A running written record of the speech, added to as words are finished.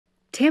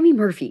Tammy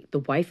Murphy, the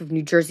wife of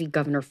New Jersey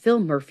Governor Phil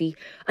Murphy,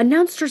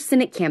 announced her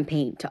Senate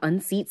campaign to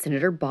unseat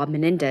Senator Bob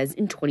Menendez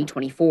in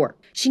 2024.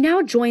 She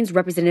now joins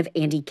Representative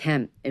Andy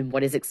Kim in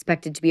what is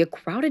expected to be a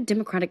crowded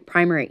Democratic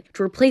primary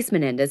to replace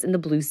Menendez in the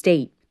blue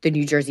state. The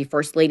New Jersey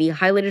First Lady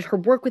highlighted her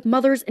work with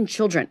mothers and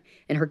children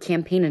in her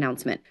campaign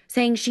announcement,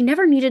 saying she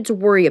never needed to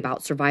worry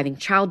about surviving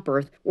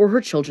childbirth or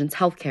her children's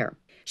health care.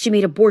 She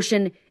made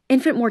abortion,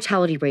 infant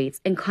mortality rates,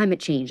 and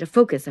climate change a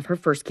focus of her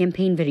first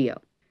campaign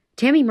video.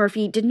 Tammy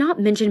Murphy did not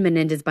mention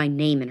Menendez by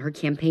name in her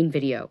campaign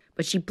video,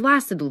 but she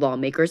blasted the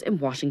lawmakers in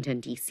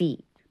Washington,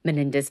 D.C.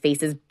 Menendez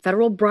faces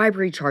federal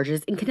bribery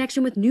charges in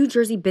connection with New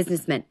Jersey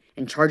businessmen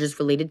and charges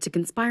related to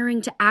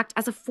conspiring to act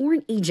as a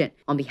foreign agent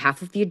on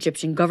behalf of the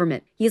Egyptian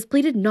government. He has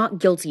pleaded not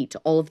guilty to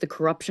all of the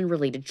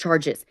corruption-related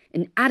charges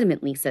and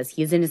adamantly says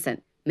he is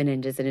innocent.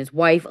 Menendez and his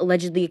wife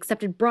allegedly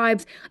accepted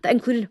bribes that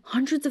included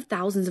hundreds of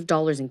thousands of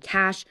dollars in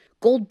cash,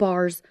 gold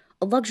bars,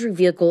 a luxury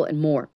vehicle, and more.